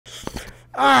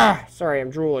Ah, sorry, I'm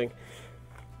drooling.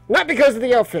 Not because of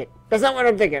the outfit. That's not what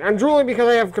I'm thinking. I'm drooling because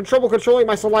I have trouble controlling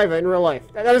my saliva in real life.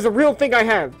 That is a real thing I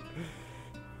have.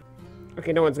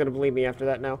 Okay, no one's gonna believe me after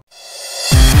that now.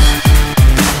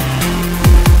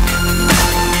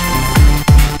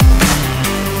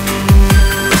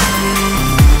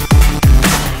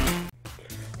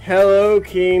 Hello,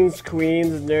 kings,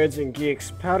 queens, nerds, and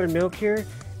geeks. Powdered Milk here,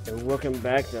 and welcome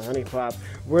back to HuniePop,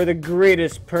 where the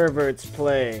greatest perverts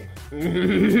play.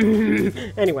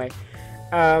 Anyway,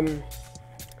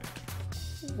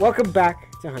 welcome back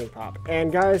to HuniePop.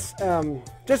 And guys,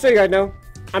 just so you guys know,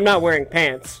 I'm not wearing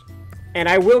pants. And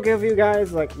I will give you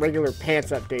guys, like, regular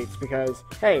pants updates, because,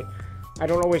 hey, I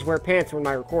don't always wear pants in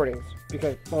my recordings,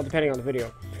 because, well, depending on the video.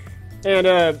 And,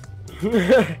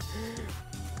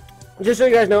 just so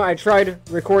you guys know, I tried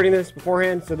recording this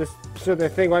beforehand, so the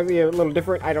thing might be a little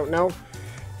different. I don't know.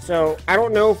 So I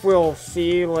don't know if we'll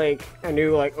see like a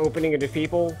new opening into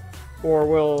people, or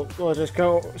we'll just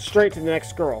go straight to the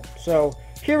next girl. So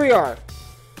here we are.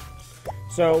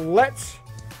 So let's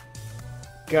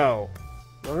go.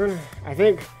 I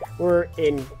think we're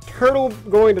in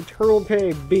going to Turtle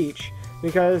Bay Beach,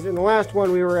 because in the last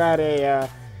one we were at a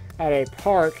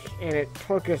park and it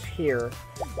took us here.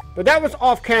 But that was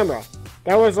off camera.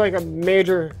 That was like a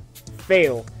major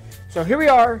fail. So here we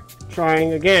are,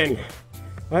 trying again.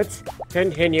 Let's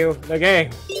continue the game.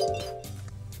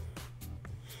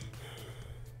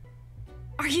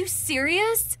 Are you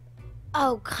serious?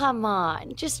 Oh, come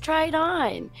on. Just try it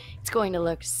on. It's going to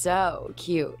look so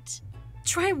cute.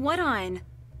 Try what on?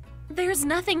 There's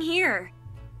nothing here.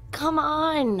 Come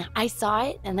on. I saw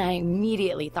it and I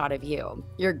immediately thought of you.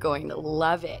 You're going to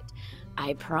love it.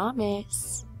 I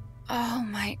promise. Oh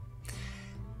my...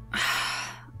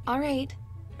 Alright.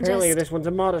 Apparently Just this one's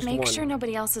a modest one. make sure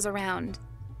nobody else is around.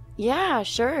 Yeah,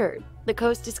 sure. The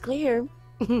coast is clear.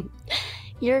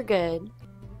 You're good.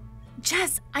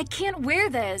 Jess, I can't wear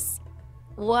this.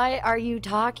 What are you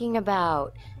talking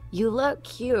about? You look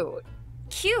cute.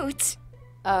 Cute?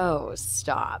 Oh,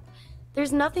 stop.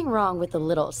 There's nothing wrong with a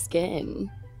little skin.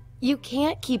 You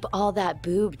can't keep all that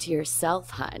boob to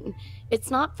yourself, hun. It's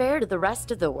not fair to the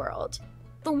rest of the world.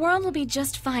 The world will be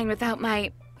just fine without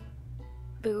my...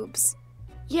 boobs.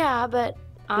 Yeah, but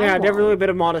I yeah, won't. definitely a bit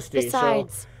of modesty.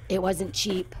 Besides, it wasn't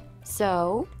cheap,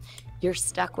 so you're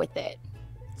stuck with it.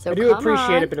 So I do come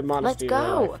appreciate on, a bit of modesty. Let's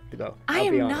go. Though, I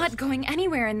I'll be am honest. not going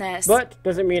anywhere in this. But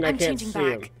doesn't mean I I'm can't changing see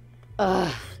him. back.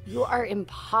 Ugh, you are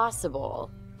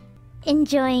impossible.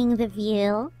 Enjoying the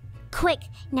view? Quick,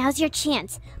 now's your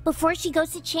chance. Before she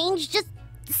goes to change, just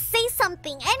say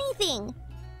something, anything.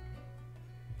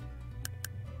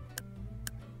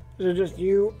 Is it just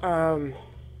you?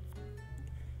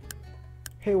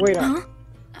 Hey, wait up. Huh?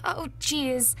 Oh,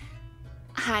 jeez.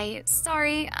 Hi,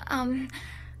 sorry, I'm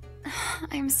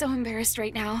so embarrassed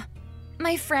right now.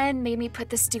 My friend made me put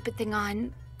this stupid thing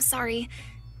on. Sorry.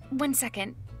 1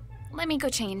 second. Let me go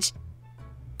change.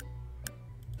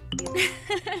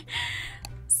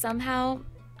 Somehow,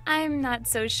 I'm not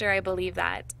so sure I believe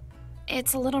that.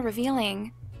 It's a little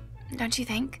revealing, don't you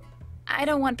think? I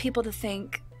don't want people to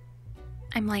think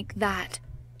I'm like that,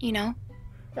 you know?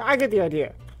 I get the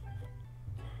idea.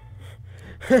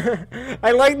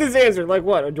 I like this answer. Like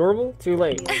what? Adorable? Too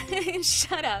late.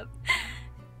 Shut up.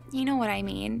 You know what I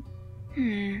mean.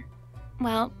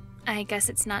 Well, I guess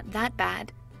it's not that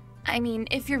bad. I mean,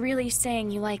 if you're really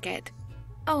saying you like it.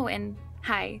 Oh, and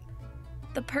hi.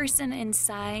 The person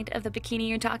inside of the bikini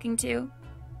you're talking to,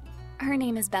 her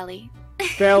name is Belly.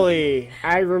 Belly.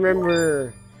 I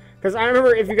remember. Because I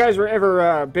remember, if you guys were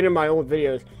ever been in my old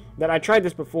videos, that I tried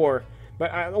this before.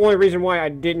 But the only reason why I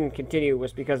didn't continue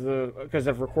was because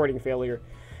of recording failure.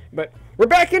 But we're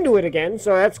back into it again,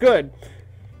 so that's good.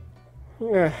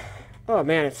 Oh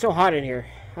man, it's so hot in here.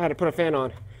 I had to put a fan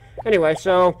on. Anyway,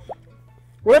 so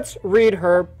let's read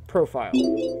her profile.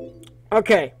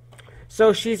 Okay,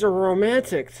 so she's a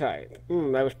romantic type.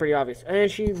 That was pretty obvious. And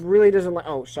she really doesn't like...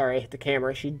 Oh, sorry, I hit the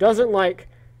camera. She doesn't like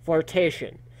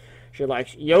flirtation. She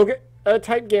likes yoga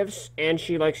type gifts, and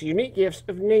she likes unique gifts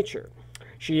of nature.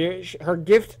 Her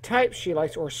gift type she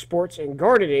likes are sports and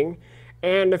gardening,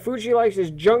 and the food she likes is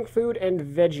junk food and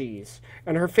veggies.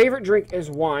 And her favorite drink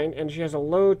is wine, and she has a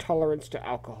low tolerance to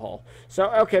alcohol. So,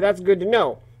 okay, that's good to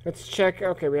know. Let's check.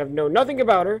 Okay, we have nothing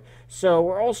about her. So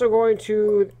we're also going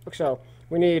to... So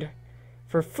we need...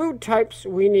 For food types,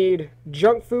 we need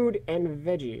junk food and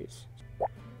veggies.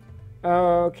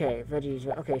 Okay, veggies.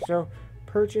 Okay, so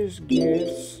purchase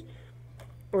gifts.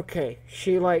 Okay,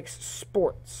 she likes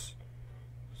sports.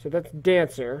 So that's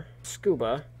dancer.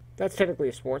 Scuba. That's technically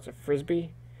a sport. It's a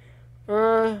frisbee.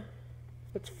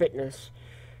 That's fitness.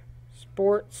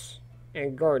 Sports.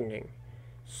 and gardening.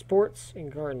 Sports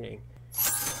and gardening.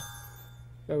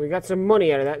 So we got some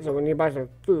money out of that, so we need to buy some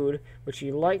food, which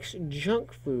he likes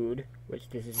junk food, which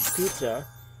this is pizza,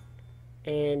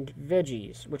 and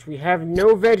veggies, which we have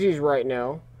no veggies right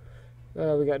now.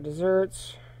 We got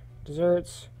desserts,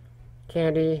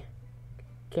 candy.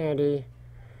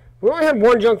 We only have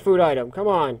one junk food item, come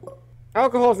on.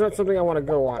 Alcohol is not something I want to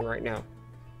go on right now.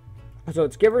 So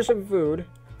let's give her some food.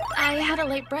 I had a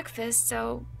late breakfast,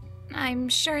 so I'm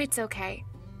sure it's okay.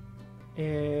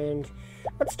 And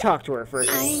let's talk to her first.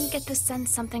 I get the sense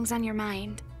something's on your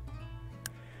mind.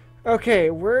 Okay,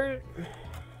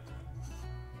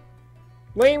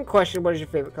 lame question, what is your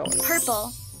favorite color?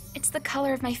 Purple. It's the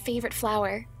color of my favorite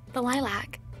flower, the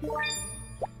lilac.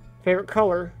 Favorite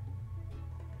color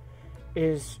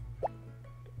is...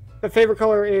 The favorite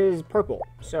color is purple.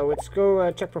 So let's go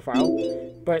check profile.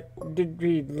 But did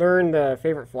we learn the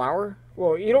favorite flower?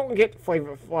 Well, you don't get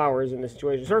favorite flowers in this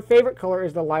situation. So her favorite color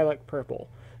is the lilac purple.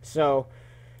 So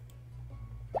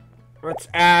let's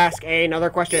ask another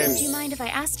question. Do you mind if I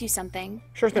asked you something?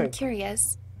 Sure thing. I'm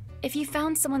curious. If you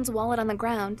found someone's wallet on the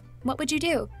ground, what would you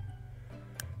do?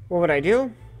 What would I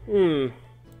do?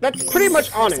 That's pretty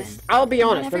much honest. Listen, I'll be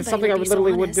honest. not That's everybody something I would be so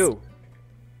literally would honest. do.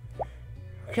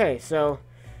 Okay, so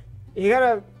you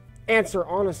gotta answer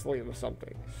honestly with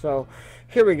something. So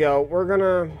here we go. We're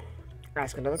gonna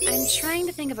ask another question. I'm trying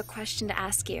to think of a question to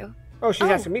ask you. Oh, she's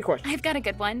asking me questions. I've got a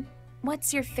good one.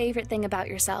 What's your favorite thing about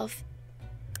yourself?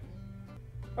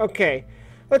 Okay,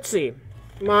 let's see.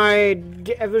 My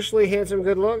devilishly handsome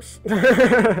good looks.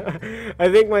 I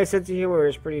think my sense of humor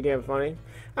is pretty damn funny.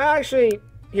 Actually,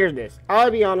 here's this. I'll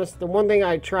be honest, the one thing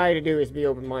I try to do is be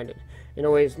open-minded and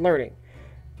always learning.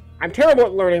 I'm terrible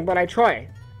at learning, but I try.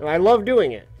 And I love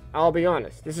doing it. I'll be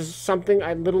honest. This is something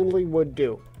I literally would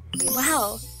do.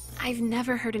 Wow, I've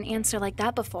never heard an answer like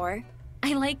that before.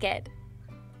 I like it.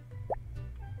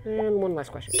 And one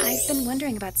last question. I've been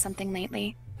wondering about something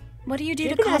lately. What do you do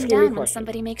You've to been calm asking me down when questions.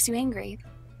 somebody makes you angry?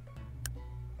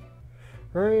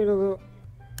 Right, a little...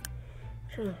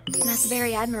 That's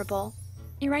very admirable.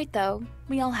 You're right, though.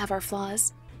 We all have our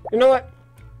flaws. You know what?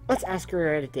 Let's ask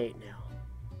her at a date now.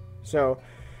 So,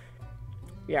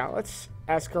 yeah, let's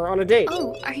ask her on a date.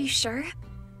 Oh, are you sure?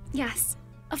 Yes.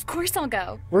 Of course I'll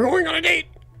go. We're going on a date!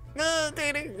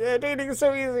 Dating is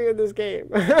so easy in this game.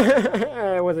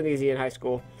 It wasn't easy in high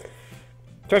school.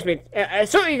 Trust me,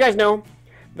 so you guys know,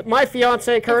 my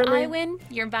fiance currently... If I win,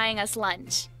 you're buying us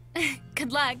lunch.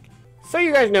 Good luck. So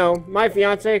you guys know, my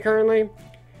fiance currently,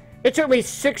 it took me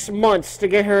 6 months to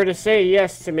get her to say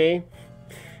yes to me.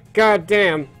 God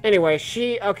damn. Anyway,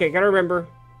 okay, gotta remember,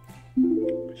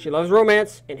 she loves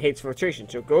romance and hates flirtation,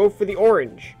 so go for the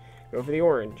orange. Go for the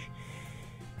orange.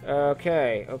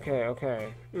 Okay.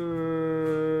 Okay,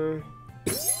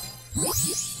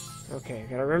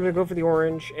 gotta remember to go for the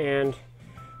orange, and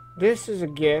this is a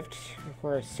gift.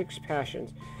 Requires 6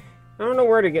 passions. I don't know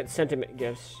where to get sentiment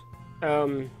gifts.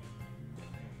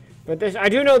 But this, I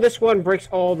do know this one breaks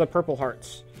all the purple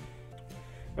hearts.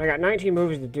 I got 19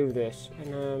 moves to do this,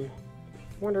 and I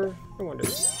wonder.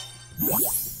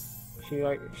 She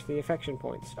likes the affection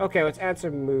points. Okay, let's add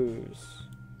some moves.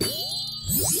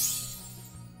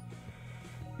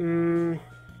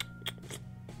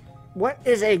 What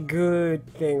is a good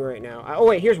thing right now? Oh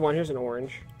wait, here's one. Here's an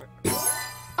orange.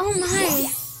 Oh my.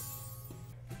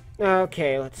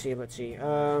 Okay, let's see.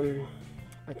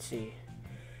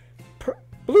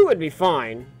 Blue would be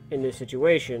fine in this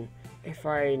situation if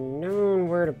I known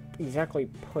where to exactly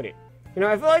put it. You know,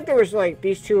 I feel like there was like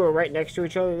these two are right next to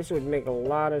each other. This would make a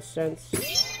lot of sense.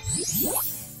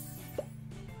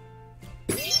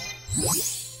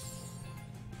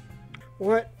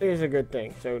 What is a good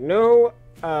thing? So no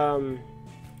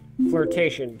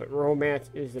flirtation, but romance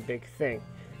is the big thing.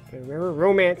 Okay, remember,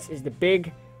 romance is the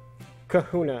big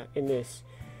kahuna in this.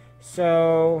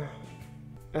 So,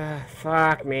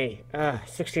 fuck me.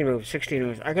 16 moves.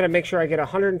 I gotta make sure I get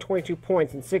 122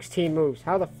 points in 16 moves.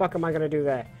 How the fuck am I gonna do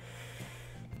that?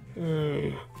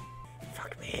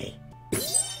 Fuck me.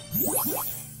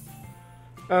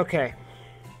 Okay.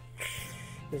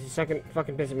 This is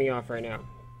fucking pissing me off right now.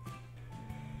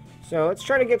 So, let's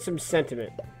try to get some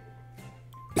sentiment.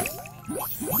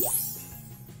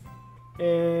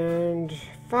 And...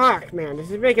 fuck, man. This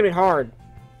is making it hard.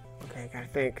 Okay, gotta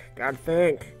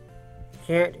think.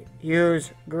 Can't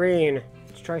use green.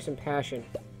 Let's try some passion.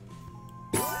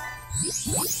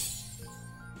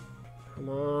 Come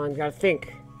on, gotta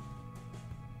think.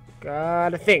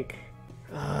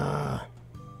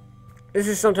 This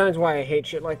is sometimes why I hate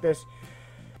shit like this.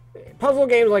 Puzzle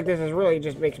games like this is really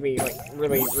makes me like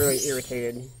really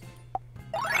irritated.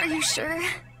 Are you sure?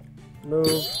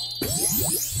 Move.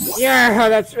 Yeah,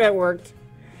 that worked.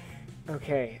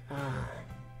 Okay.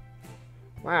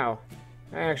 Wow.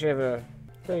 I actually have a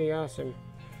pretty awesome.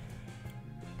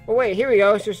 Oh wait, here we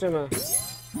go. It's just some.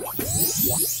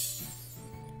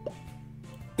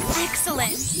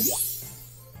 Excellent.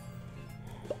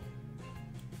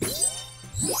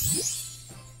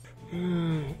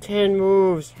 Hmm, 10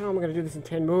 moves. How am I gonna do this in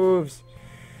 10 moves?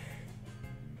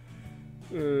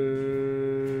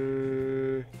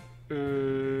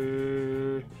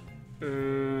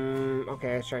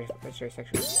 Okay, let's try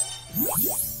section.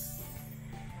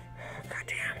 God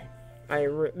damn.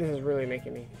 This is really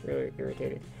making me really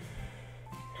irritated.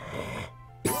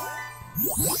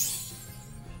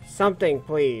 Something,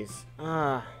 please.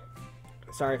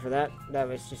 Sorry for that. That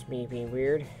was just me being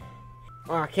weird.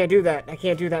 Oh, I can't do that. I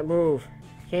can't do that move.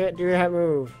 Can't do that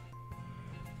move.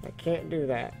 I can't do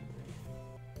that.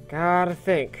 Gotta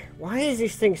think. Why is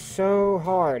these things so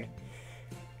hard?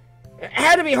 It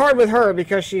had to be hard with her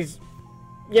because she's,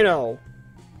 you know.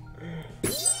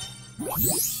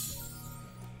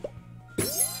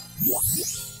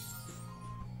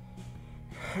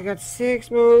 I got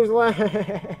 6 moves left.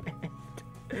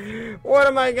 What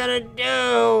am I gonna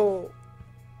do?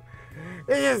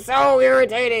 This is so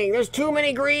irritating. There's too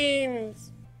many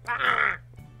greens.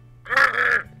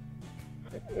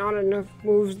 Not enough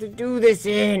moves to do this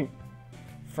in.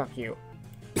 Fuck you.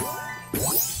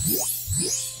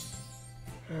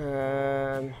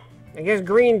 I guess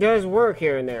green does work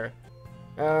here and there.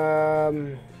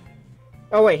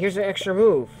 Oh wait, here's an extra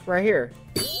move right here.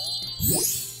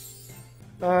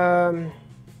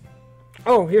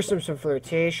 Oh, here's some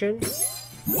flirtation.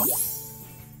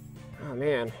 Oh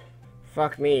man,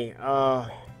 fuck me.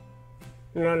 Not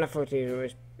enough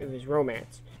flirtation. It was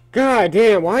romance. God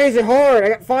damn, why is it hard? I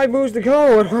got 5 moves to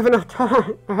go. I don't have enough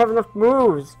time. I don't have enough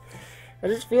moves. I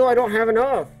just feel I don't have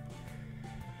enough.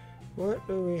 What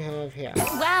do we have here?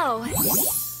 Wow.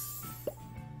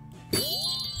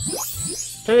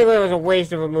 Technically, it was a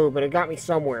waste of a move, but it got me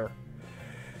somewhere.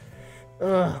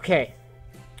 Okay.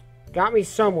 Got me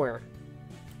somewhere.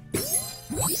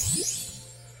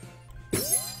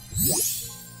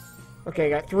 Okay,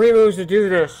 got 3 moves to do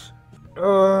this.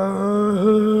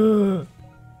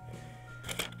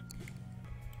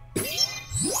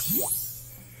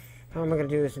 How am I gonna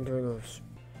do this in 3 moves?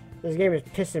 This game is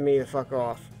pissing me the fuck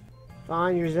off.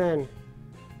 Find your zen.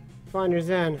 Find your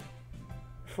zen.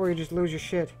 Before you just lose your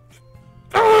shit.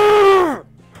 Ah!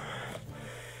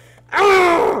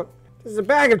 Ah! This is a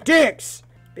bag of dicks!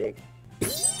 Big.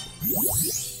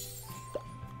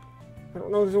 I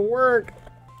don't know if this will work.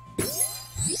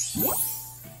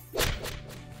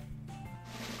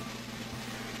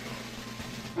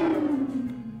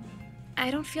 I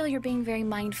don't feel you're being very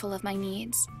mindful of my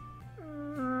needs.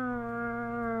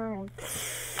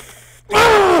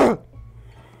 Ah!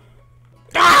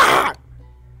 Ah!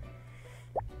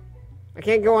 I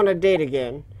can't go on a date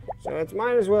again, so it's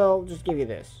might as well just give you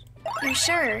this. You're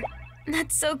sure?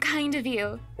 That's so kind of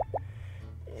you.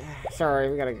 Sorry,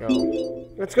 we gotta go.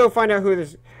 Let's go find out who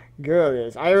this girl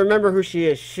is. I remember who she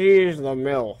is. She's the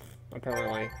MILF,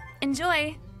 apparently.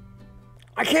 Enjoy.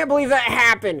 I can't believe that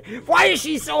happened! Why is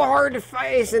she so hard to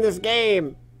face in this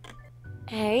game?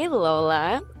 Hey,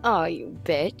 Lola. Oh, you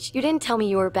bitch. You didn't tell me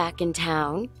you were back in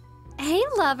town. Hey,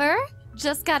 lover.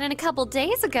 Just got in a couple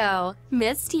days ago.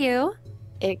 Missed you.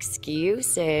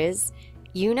 Excuses.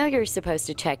 You know you're supposed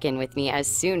to check in with me as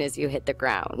soon as you hit the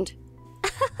ground.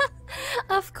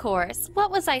 Of course.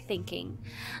 What was I thinking?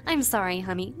 I'm sorry,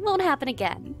 honey. Won't happen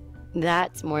again.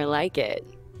 That's more like it.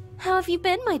 How have you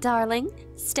been, my darling?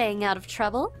 Staying out of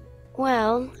trouble?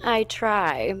 Well, I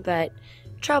try, but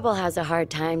trouble has a hard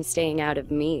time staying out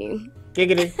of me.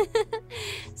 Giggity.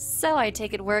 So I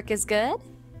take it work is good?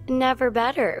 Never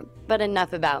better, but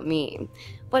enough about me.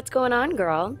 What's going on,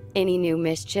 girl? Any new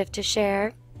mischief to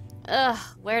share? Ugh,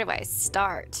 where do I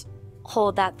start?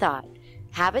 Hold that thought.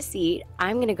 Have a seat.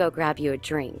 I'm gonna go grab you a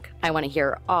drink. I want to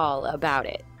hear all about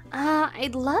it.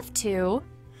 I'd love to.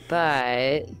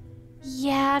 But...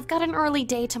 Yeah, I've got an early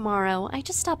day tomorrow. I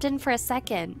just stopped in for a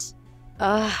second.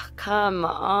 Ugh, come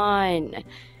on.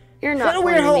 You're Is not that going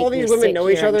weird to how make all me these women sit know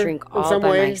here each and other drink in all some by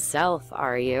way? myself,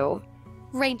 are you?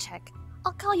 Rain check.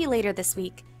 I'll call you later this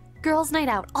week. Girls' night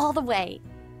out all the way.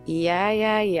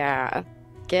 Yeah.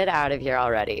 Get out of here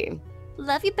already.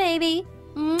 Love you, baby.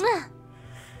 Mwah.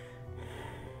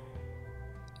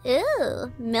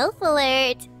 Ooh, MILF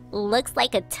alert. Looks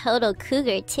like a total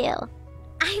cougar, too.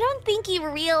 I don't think you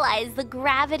realize the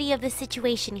gravity of the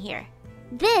situation here.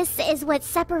 This is what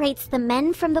separates the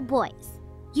men from the boys.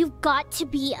 You've got to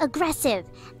be aggressive.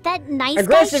 That nice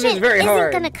Aggressive guy is shit very isn't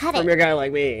hard gonna cut from it. a guy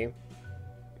like me.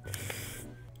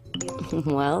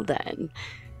 Well then,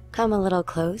 come a little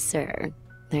closer.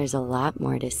 There's a lot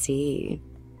more to see.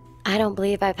 I don't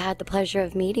believe I've had the pleasure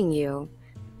of meeting you.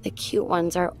 The cute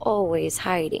ones are always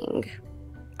hiding.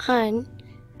 Hun,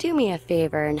 do me a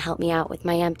favor and help me out with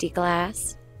my empty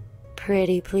glass.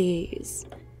 Pretty please.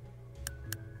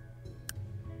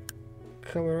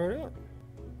 Coming right up.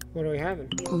 What are we having?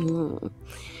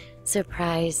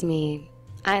 Surprise me.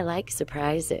 I like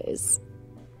surprises.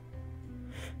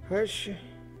 Hush.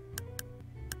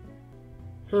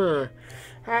 Man,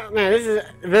 this is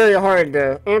very hard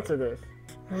to answer this.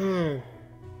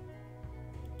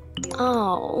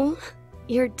 Oh,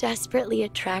 you're desperately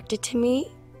attracted to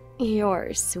me?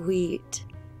 You're sweet.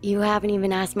 You haven't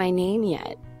even asked my name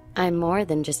yet. I'm more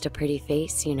than just a pretty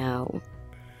face, you know.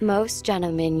 Most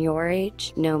gentlemen your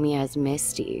age know me as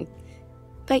Misty,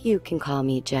 but you can call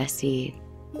me Jessie.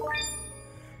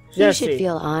 You should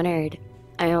feel honored.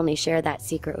 I only share that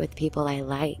secret with people I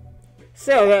like.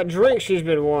 So, that drink she's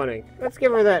been wanting. Let's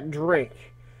give her that drink.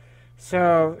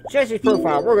 So, Jessie's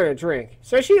profile, we're gonna drink.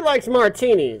 So, she likes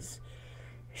martinis.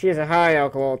 She has a high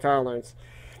alcohol tolerance.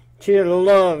 She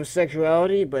loves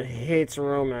sexuality, but hates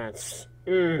romance.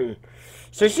 So,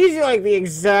 she's like the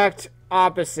exact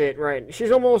opposite, right?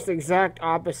 She's almost the exact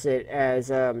opposite as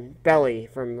Belly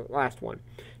from the last one.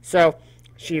 So,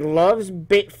 she loves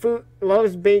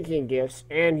baking gifts,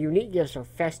 and unique gifts are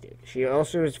festive. She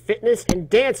also is fitness and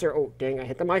dancer. Oh, dang, I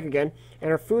hit the mic again.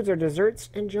 And her foods are desserts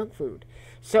and junk food.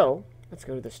 So, let's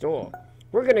go to the store.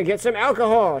 We're going to get some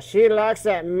alcohol. She likes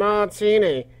that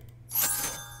martini.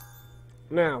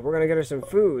 Now, we're going to get her some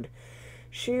food.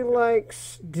 She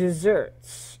likes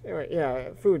desserts. Yeah,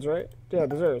 foods, right? Yeah,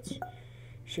 desserts.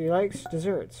 She likes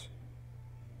desserts.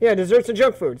 Yeah, desserts and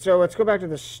junk food. So, let's go back to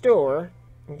the store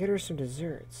and get her some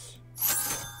desserts.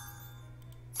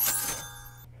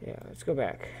 Yeah, let's go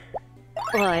back.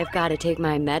 Well, I've got to take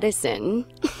my medicine.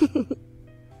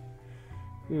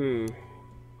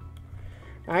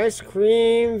 Ice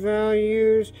cream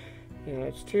values. Yeah,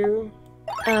 it's 2.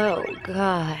 Oh,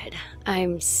 God.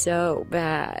 I'm so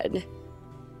bad.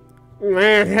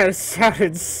 Man, that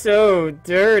sounded so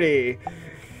dirty.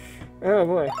 Oh,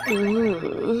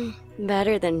 boy.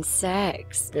 Better than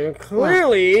sex. And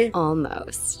clearly... Well,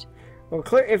 almost. Well,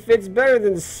 if it's better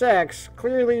than sex,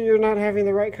 clearly you're not having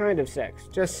the right kind of sex.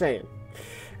 Just saying.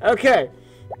 Okay,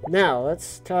 now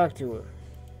let's talk to her.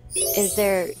 Is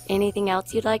there anything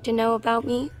else you'd like to know about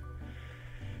me?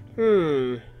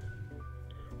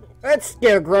 Let's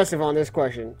get aggressive on this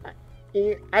question.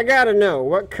 I gotta know,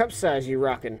 what cup size you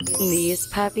rocking? These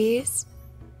puppies?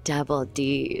 Double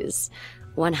D's.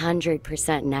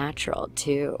 100% natural,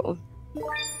 too.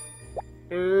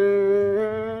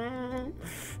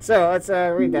 So, let's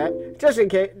read that. Just in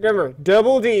case, remember,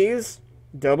 double D's,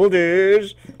 double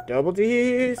D's, double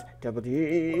D's, double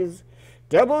D's,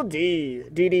 double D,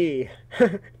 DD,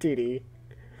 DD.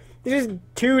 This is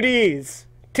 2 D's.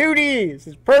 2 D's.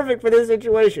 It's perfect for this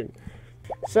situation.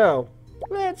 So,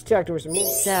 let's talk to her some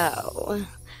more. So,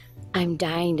 I'm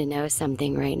dying to know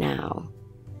something right now.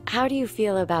 How do you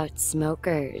feel about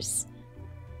smokers?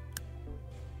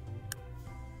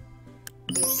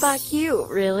 Fuck you,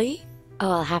 really?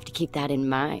 Oh, I'll have to keep that in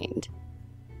mind.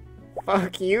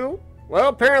 Fuck you? Well,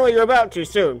 apparently you're about to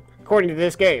soon, according to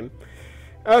this game.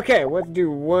 Okay, let's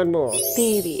do one more.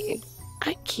 Baby,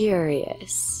 I'm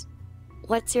curious.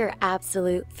 What's your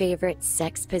absolute favorite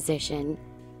sex position?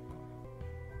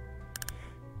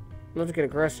 Let's get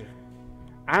aggressive.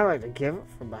 I like to give it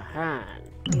from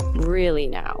behind. Really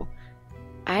now?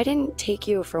 I didn't take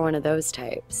you for one of those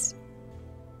types.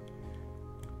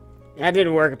 That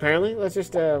didn't work, apparently. Let's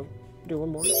just, do one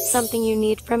more. Something you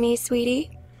need from me,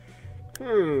 sweetie?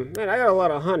 Man, I got a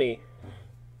lot of honey.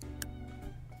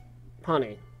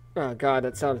 Honey. Oh, God,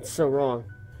 that sounded so wrong.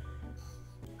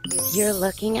 You're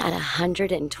looking at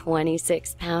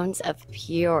 126 pounds of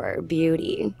pure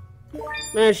beauty.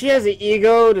 Man, she has the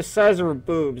ego the size of her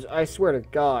boobs. I swear to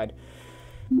God.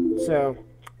 So,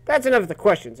 that's enough of the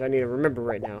questions I need to remember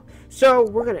right now. So,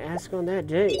 we're going to ask on that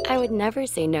date. I would never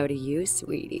say no to you,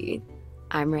 sweetie.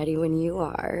 I'm ready when you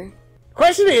are.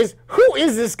 Question is, who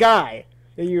is this guy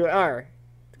that you are?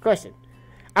 Question.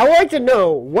 I would like to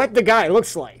know what the guy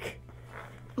looks like.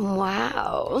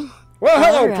 Wow. Well,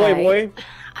 hello, right. Playboy.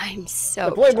 I'm so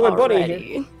The Playboy bunny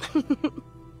ready.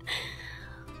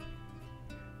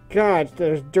 God,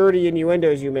 those dirty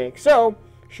innuendos you make. So,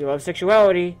 she loves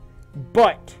sexuality,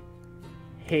 but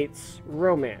hates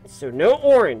romance. So, no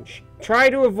orange. Try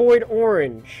to avoid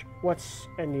orange. What's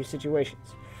in these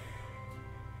situations?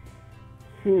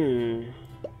 Oh,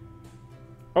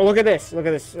 look at this. Look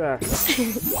at this.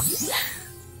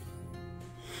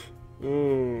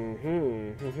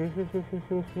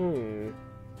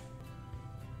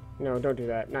 No, don't do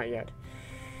that. Not yet.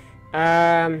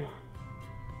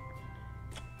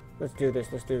 Let's do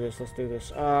this. Let's do this. Let's do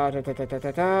this. Come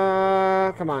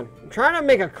on. I'm trying to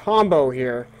make a combo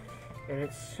here, and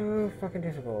it's so fucking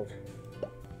difficult.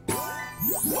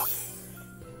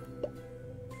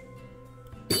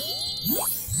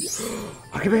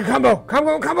 I can make a combo!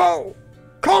 Combo!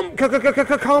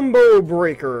 Combo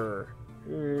breaker!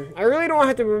 I really don't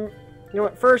have to... You know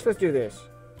what? First, let's do this.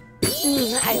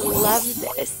 I love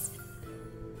this.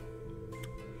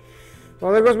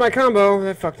 Well, there goes my combo.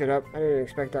 That fucked it up. I didn't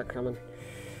expect that coming.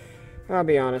 I'll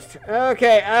be honest.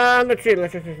 Okay, let's see.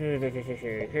 Let's see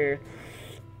here.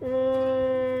 I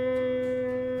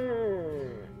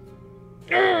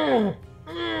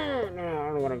don't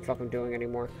know what I'm fucking doing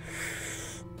anymore.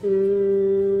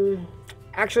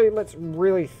 Actually, let's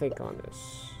really think on this.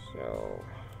 So...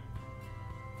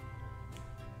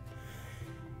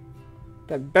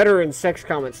 That better in sex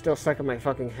comment's still stuck in my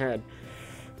fucking head.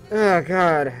 Oh,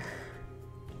 God.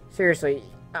 Seriously,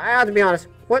 I have to be honest.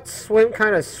 What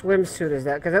kind of swimsuit is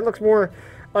that? Because that looks more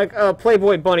like a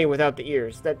Playboy bunny without the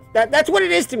ears. That's what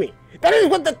it is to me. That is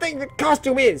what the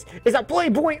costume is a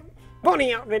Playboy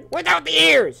bunny outfit without the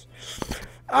ears.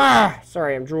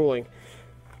 Sorry, I'm drooling.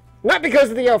 Not because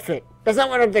of the outfit. That's not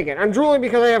what I'm thinking. I'm drooling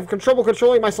because I have trouble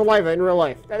controlling my saliva in real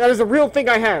life. That is a real thing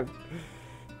I have.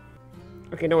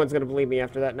 Okay, no one's gonna believe me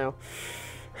after that now.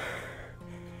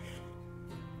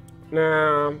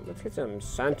 Now, let's get some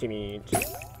centimeat.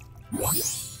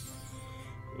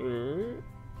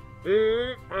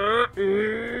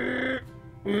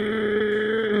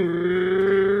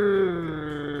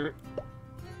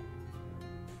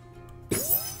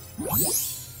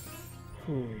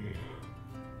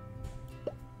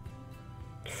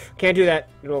 Can't do that.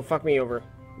 It'll fuck me over.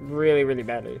 Really, really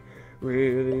badly.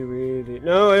 Really, really...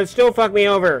 No, it still fucked me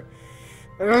over.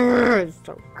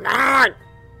 God!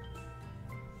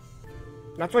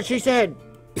 That's what she said.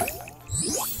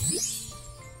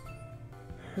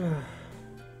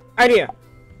 Idea.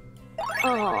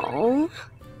 Oh.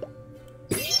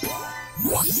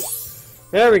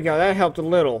 There we go. That helped a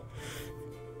little.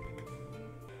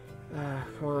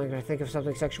 Come on, I gotta think of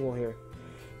something sexual here.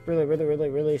 Really, really, really,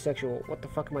 really sexual. What the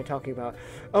fuck am I talking about?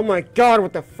 Oh my God,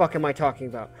 what the fuck am I talking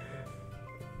about?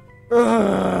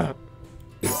 Ugh.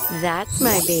 That's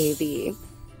my baby.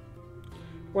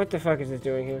 What the fuck is this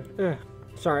doing here? Ugh.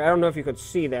 Sorry, I don't know if you could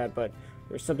see that, but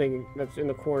there's something that's in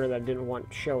the corner that I didn't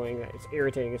want showing. It's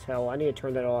irritating as hell. I need to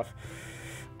turn that off.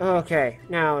 Okay.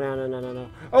 No.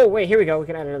 Oh, wait, here we go. We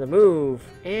can add another move.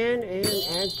 And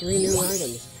add 3 new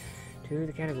items to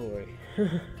the category.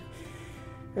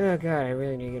 Oh, God, I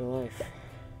really need to get a life.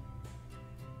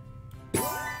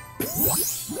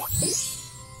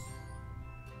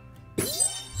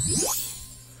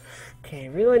 Okay,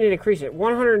 really need to increase it.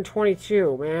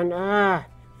 122, man.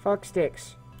 Fuck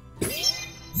sticks.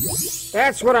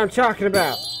 That's what I'm talking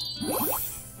about.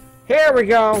 Here we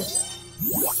go.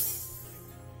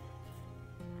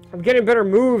 I'm getting better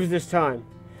moves this time.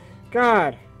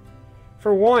 God.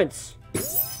 For once.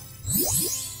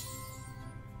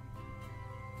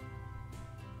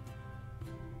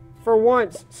 For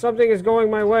once, something is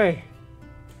going my way.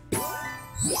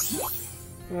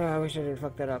 I wish I didn't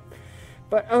fuck that up.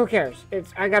 But who cares?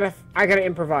 I gotta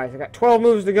improvise. I got 12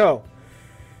 moves to go.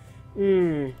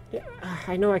 Yeah,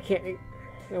 I know I can't. It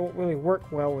won't really work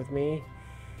well with me.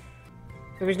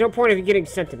 There's no point of getting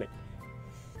sentiment.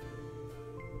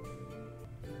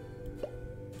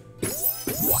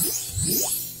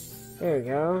 There we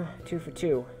go. 2 for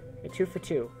 2. 2 for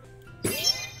 2.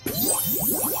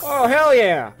 Oh, hell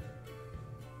yeah!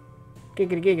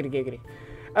 Giggity, giggity, giggity.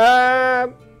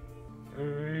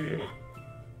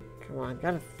 Come on,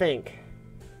 gotta think.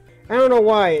 I don't know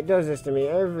why it does this to me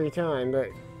every time, but...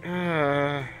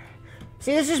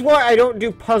 See, this is why I don't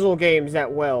do puzzle games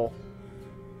that well.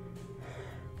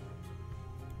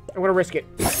 I'm gonna risk it.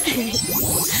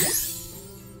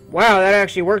 Wow, that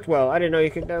actually worked well. I didn't know you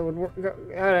could. That would work.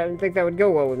 I didn't think that would go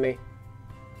well with me.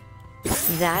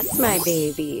 That's my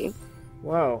baby.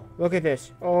 Whoa! Look at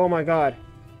this. Oh my God.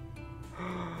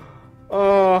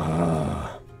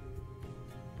 Oh.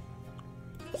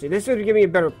 See, this would give me a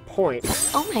better point.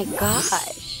 Oh my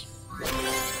gosh.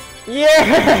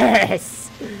 Yes!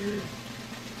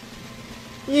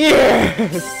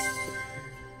 Yes!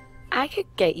 I could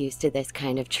get used to this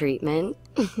kind of treatment.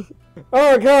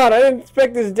 Oh God, I didn't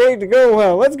expect this date to go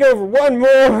well. Let's go for one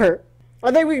more.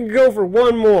 I think we can go for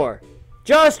one more.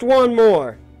 Just one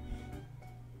more.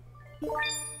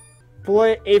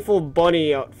 Playful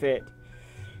bunny outfit.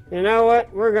 You know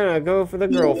what? We're gonna go for the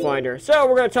girl finder. So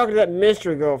we're gonna talk to that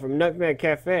mystery girl from Nutmeg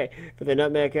Cafe for the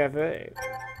Nutmeg Cafe.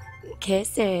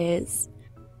 Kisses.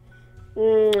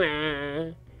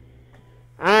 Mwah.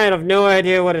 I have no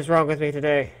idea what is wrong with me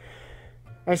today.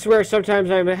 I swear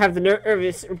sometimes I have the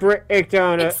nervous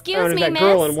breakdown Excuse me, that miss?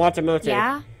 girl in Watamote.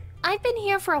 Yeah? I've been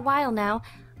here for a while now.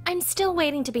 I'm still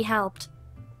waiting to be helped.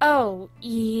 Oh,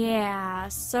 yeah.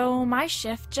 So my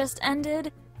shift just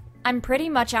ended. I'm pretty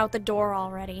much out the door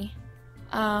already.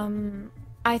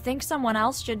 I think someone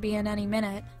else should be in any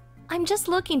minute. I'm just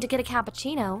looking to get a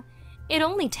cappuccino. It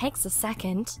only takes a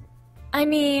second. I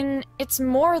mean, it's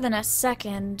more than a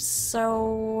second,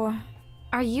 so...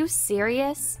 Are you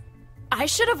serious? I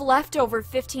should have left over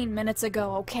 15 minutes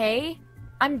ago, okay?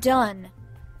 I'm done.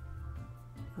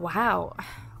 Wow.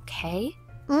 Okay.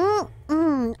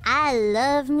 I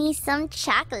love me some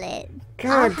chocolate. God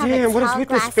I'll have damn, a what is tall with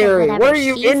this glass of fairy? whatever What are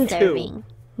you she's into? serving.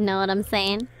 Know what I'm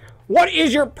saying? What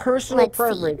is your personal Let's see.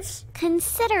 preference?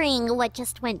 Considering what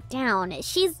just went down,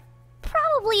 she's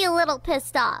probably a little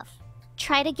pissed off.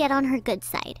 Try to get on her good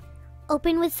side.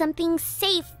 Open with something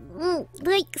safe,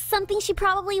 like something she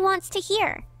probably wants to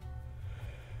hear.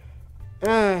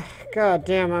 God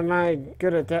damn, am I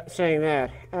good at saying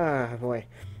that? Boy.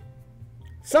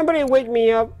 Somebody wake me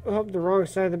up the wrong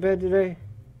side of the bed today.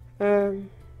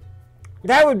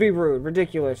 That would be rude,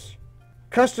 ridiculous.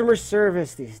 Customer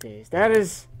service these days. That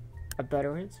is a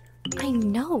better answer. I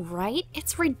know, right?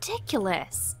 It's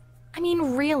ridiculous. I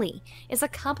mean, really, is a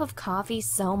cup of coffee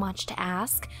so much to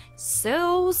ask?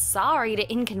 So sorry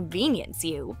to inconvenience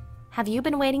you. Have you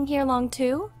been waiting here long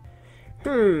too?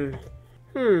 I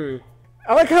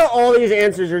like how all these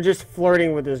answers are just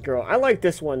flirting with this girl. I like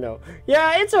this one, though.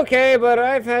 Yeah, it's okay, but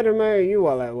I've had to admire you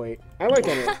while I wait. I like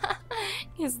that.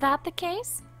 Is that the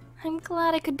case? I'm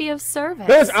glad I could be of service.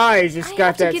 Those eyes just I got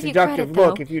have to that give you seductive credit,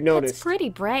 look, though. if you noticed. That's pretty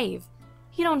brave.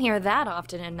 You don't hear that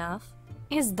often enough.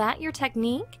 Is that your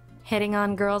technique? Hitting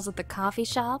on girls at the coffee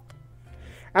shop?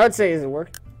 I would say, is it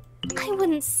work? I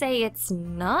wouldn't say it's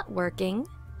not working.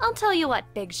 I'll tell you what,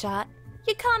 Big Shot.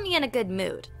 You caught me in a good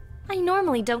mood. I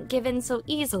normally don't give in so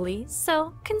easily,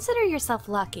 so consider yourself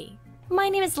lucky. My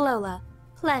name is Lola.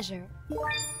 Pleasure.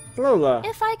 Lola.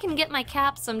 If I can get my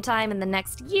cap sometime in the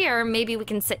next year, maybe we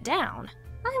can sit down.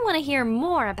 I want to hear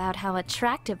more about how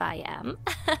attractive I am.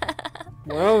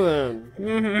 Well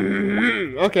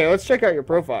then. Okay, let's check out your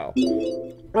profile.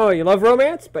 Oh, you love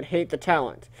romance, but hate the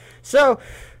talent. So,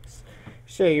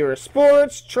 say you're a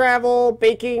sports, travel,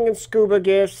 baking, and scuba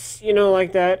gifts, you know,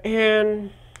 like that,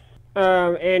 and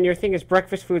your thing is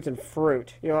breakfast foods and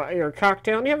fruit. You know, you're a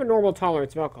cocktail, and you have a normal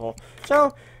tolerance of alcohol.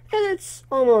 So, and it's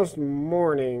almost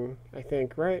morning, I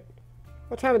think, right?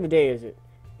 What time of the day is it?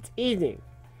 It's evening.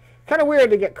 Kind of weird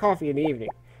to get coffee in the evening.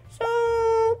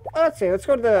 So, let's see. Let's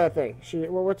go to the thing.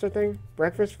 What's her thing?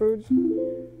 Breakfast foods?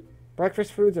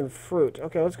 Breakfast foods and fruit.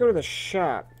 Okay, let's go to the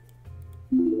shop.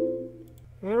 I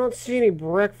don't see any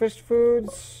breakfast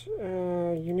foods.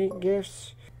 Unique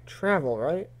gifts. Travel,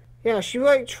 right? Yeah, she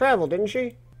liked travel, didn't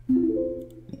she?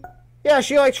 Yeah,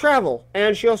 she liked travel.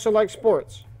 And she also liked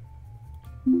sports.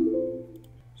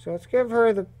 So let's give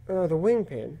her the wing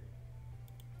pin.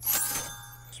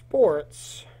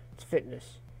 Sports. It's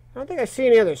fitness. I don't think I see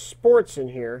any other sports in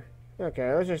here.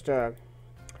 Okay, let's just,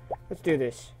 let's do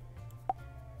this.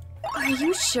 Are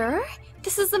you sure?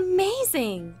 This is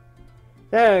amazing!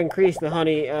 That increased the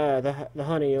honey, the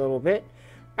honey a little bit.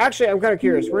 Actually, I'm kind of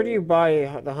curious. Where do you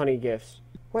buy the honey gifts?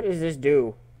 What does this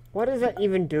do? What does that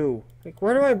even do? Like,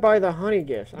 where do I buy the honey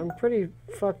gifts? I'm pretty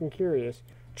fucking curious.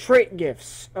 Trait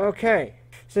gifts. Okay.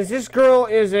 Since this girl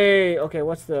is a... Okay,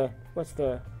 what's the...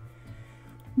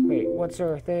 Wait, what's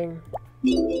her thing?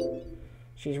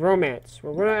 She's romance.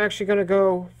 Well, we're not actually going to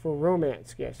go for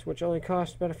romance gifts, which only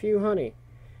cost about a few honey.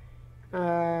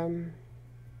 The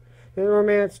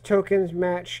romance tokens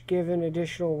match given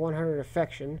additional 100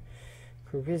 affection.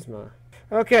 Charisma.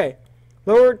 Okay.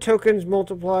 Lower tokens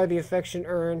multiply the affection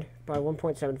earned by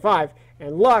 1.75.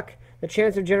 And luck, the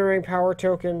chance of generating power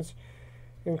tokens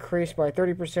increased by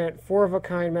 30%.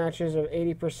 4-of-a-kind matches of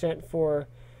 80% for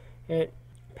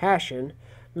passion.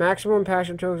 Maximum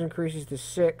passion tokens increases to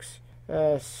 6.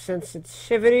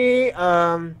 Sensitivity.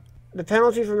 The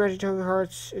penalty for matching token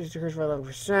hearts is decreased by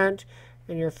 11%.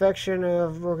 And your affection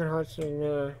of broken hearts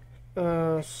and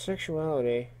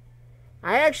sexuality.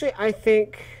 I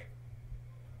think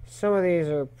some of these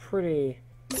are pretty.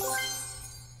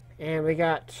 And we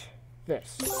got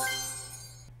this.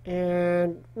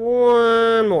 And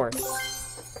one more.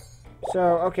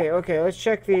 So, okay, let's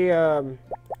check the,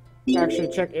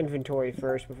 actually check inventory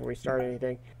first before we start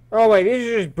anything. Oh wait, these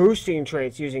are just boosting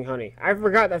traits using honey. I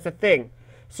forgot that's a thing.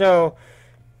 So,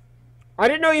 I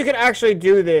didn't know you could actually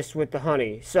do this with the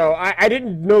honey. So I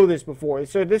didn't know this before.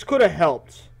 So this could have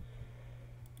helped.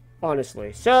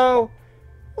 Honestly. So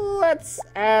let's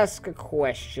ask a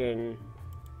question.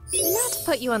 Not to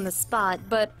put you on the spot,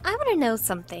 but I want to know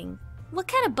something. What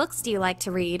kind of books do you like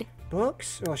to read?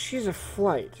 Books? Well, she's a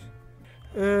flight.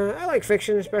 I like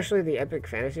fiction, especially the epic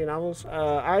fantasy novels.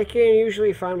 I can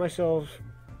usually find myself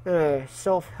in a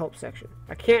self-help section.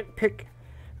 I can't pick...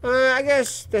 I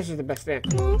guess this is the best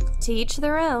answer. To each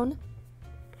their own.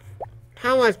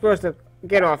 How am I supposed to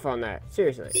get off on that?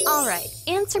 Seriously. Alright,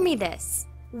 answer me this.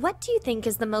 What do you think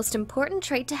is the most important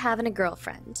trait to have in a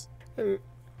girlfriend? This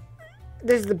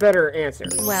is the better answer.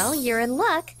 Well, you're in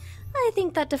luck. I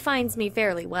think that defines me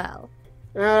fairly well.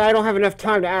 I don't have enough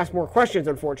time to ask more questions,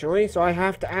 unfortunately, so I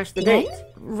have to ask the date.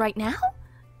 Right now?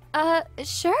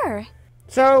 Sure.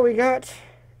 So, we got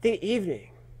the evening.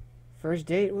 First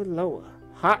date with Loa.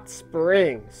 Hot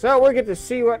spring. So, we'll get to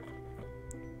see what...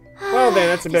 Well, then,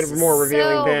 that's a bit more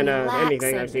revealing than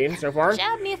anything I've seen so far.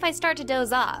 Jab me if I start to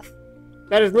doze off.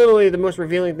 That is literally the most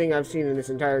revealing thing I've seen in this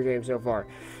entire game so far.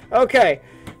 Okay.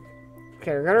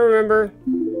 Okay, we're gonna remember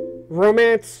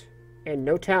romance and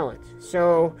no talent.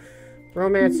 So,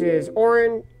 romance is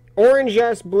orange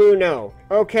yes, blue no.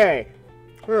 Okay.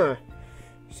 Huh.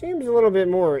 Seems a little bit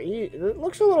more it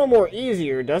looks a little more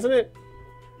easier, doesn't it?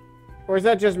 Or is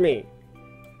that just me?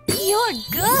 You're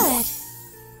good!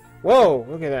 Whoa,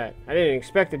 look at that. I didn't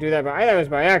expect to do that, but that was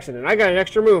by accident. I got an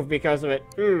extra move because of it.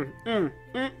 I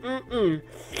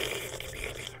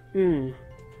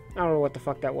don't know what the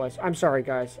fuck that was. I'm sorry,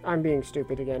 guys. I'm being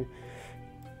stupid again.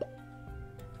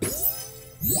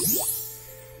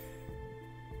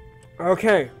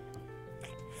 Okay.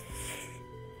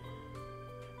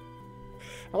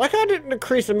 I like how I didn't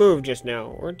increase a move just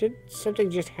now. Or did something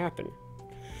just happen?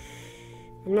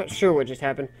 I'm not sure what just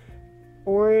happened.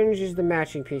 Orange is the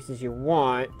matching pieces you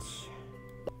want.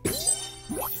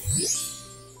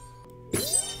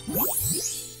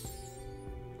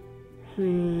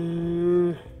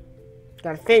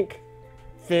 Gotta think.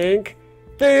 Think.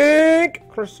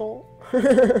 Crystal.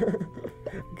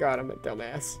 God, I'm a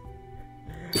dumbass.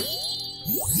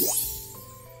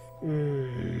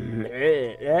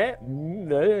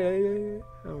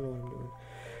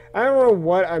 I don't know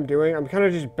what I'm doing. I'm kind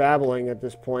of just babbling at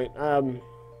this point.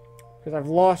 Because I've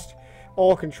lost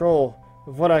all control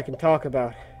of what I can talk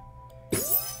about.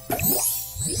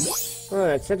 Oh,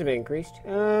 that sentiment increased.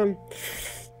 Oh,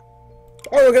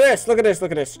 look at this! Look at this!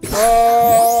 Look at this!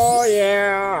 Oh,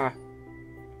 yeah!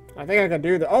 I think I can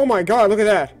do that. Oh my god, look at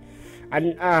that! I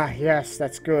didn't. Yes,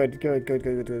 that's good. Good.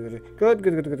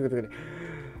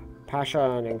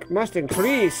 Passion must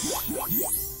increase.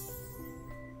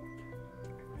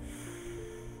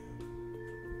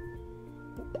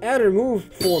 Add a move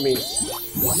for me.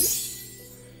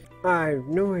 I have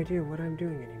no idea what I'm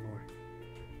doing anymore.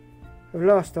 I've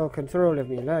lost all control of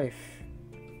my life.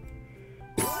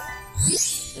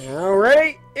 All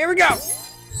ready? Here we go.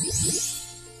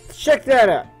 Check that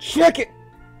out. Check it.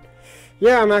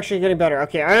 Yeah, I'm actually getting better.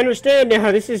 Okay, I understand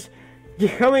now. This is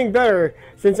becoming better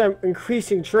since I'm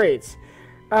increasing traits.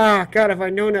 Ah, God, if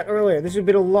I'd known that earlier, this would have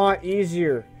been a lot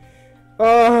easier.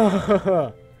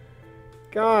 Oh,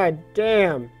 God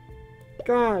damn.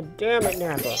 God damn it,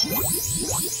 Nappa.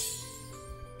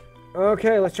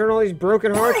 Okay, let's turn all these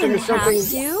broken hearts into something.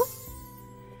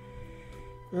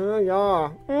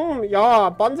 Yeah,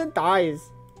 buns and thighs.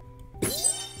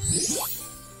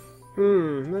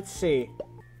 Let's see.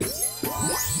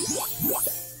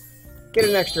 Get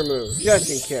an extra move, just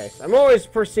in case. I'm always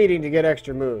proceeding to get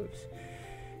extra moves.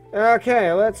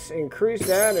 Okay, let's increase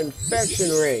that infection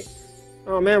rate.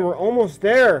 Oh man, we're almost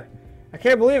there. I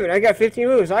can't believe it. I got 15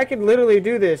 moves. I could literally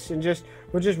do this and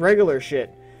with just regular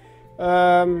shit.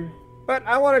 But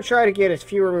I want to try to get as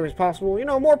few moves as possible. You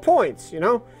know, more points, you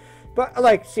know? But,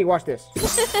 like, see, watch this.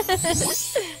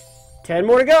 10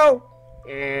 more to go.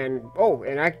 And, oh,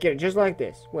 and I can get it just like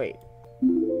this. Wait.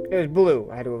 It was blue.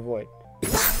 I had to avoid.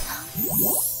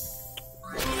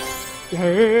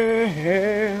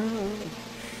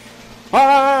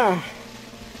 Ah!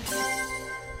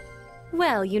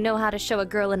 Well, you know how to show a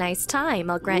girl a nice time,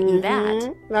 I'll grant you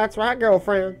that. That's right,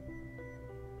 girlfriend.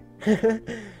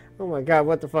 Oh my god,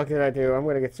 what the fuck did I do? I'm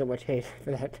gonna get so much hate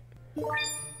for that.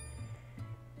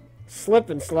 Slip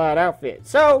and slide outfit.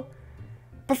 So,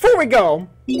 before we go,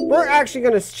 we're actually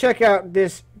gonna check out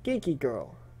this geeky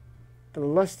girl. The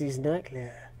Lusty's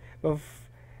nightclub.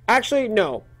 Actually,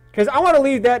 no. Because I want to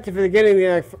leave that to the beginning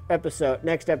of the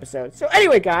next episode. So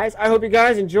anyway, guys, I hope you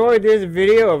guys enjoyed this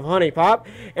video of HuniePop.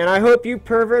 And I hope you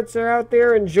perverts are out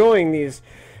there enjoying these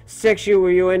sexual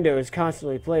innuendos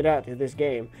constantly played out through this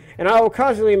game. And I will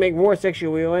constantly make more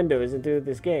sexual innuendos into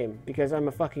this game, because I'm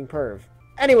a fucking perv.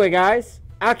 Anyway, guys,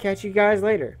 I'll catch you guys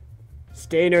later.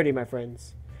 Stay nerdy, my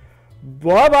friends.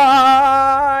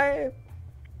 Bye-bye!